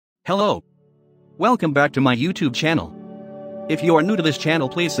Hello. Welcome back to my YouTube channel. If you are new to this channel,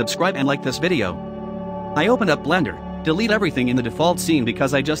 please subscribe and like this video. I opened up Blender, delete everything in the default scene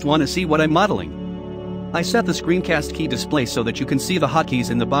because I just want to see what I'm modeling. I set the screencast key display so that you can see the hotkeys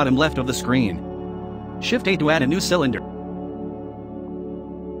in the bottom left of the screen. Shift A to add a new cylinder.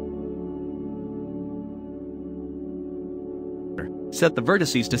 Set the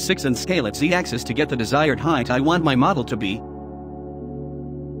vertices to 6 and scale its Z-axis to get the desired height I want my model to be.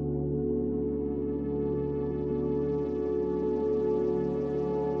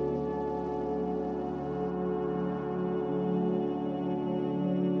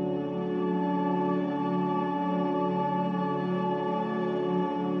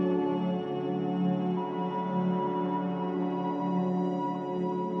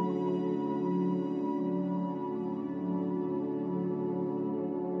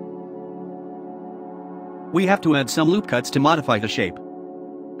 We have to add some loop cuts to modify the shape.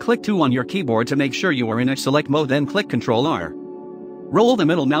 Click 2 on your keyboard to make sure you are in edge select mode, then click Ctrl R. Roll the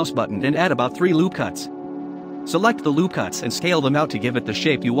middle mouse button and add about 3 loop cuts. Select the loop cuts and scale them out to give it the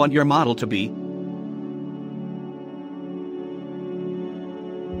shape you want your model to be.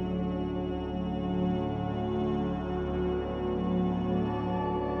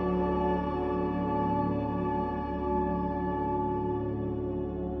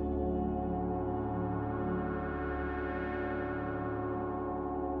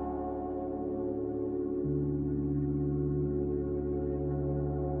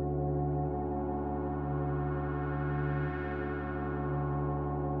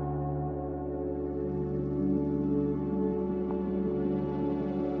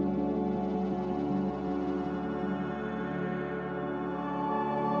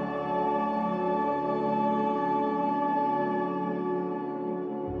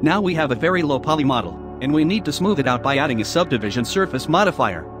 Now we have a very low poly model, and we need to smooth it out by adding a subdivision surface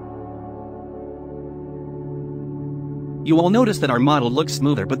modifier. You will notice that our model looks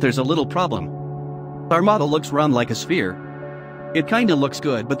smoother, but there's a little problem. Our model looks round like a sphere. It kinda looks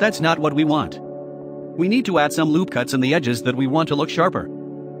good, but that's not what we want. We need to add some loop cuts in the edges that we want to look sharper.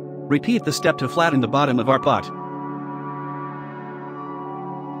 Repeat the step to flatten the bottom of our pot.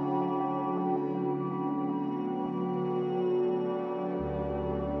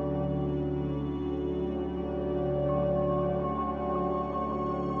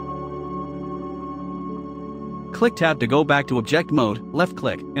 Click Tab to go back to object mode, left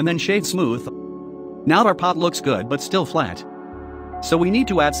click, and then shade smooth. Now our pot looks good but still flat. So we need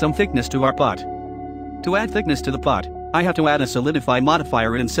to add some thickness to our pot. To add thickness to the pot, I have to add a solidify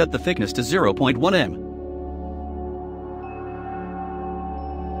modifier and set the thickness to 0.1 m.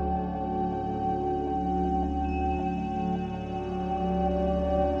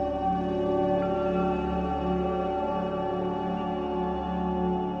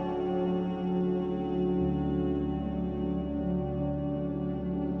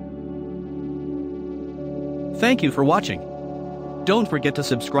 Thank you for watching. Don't forget to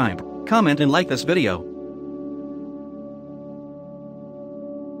subscribe, comment and like this video.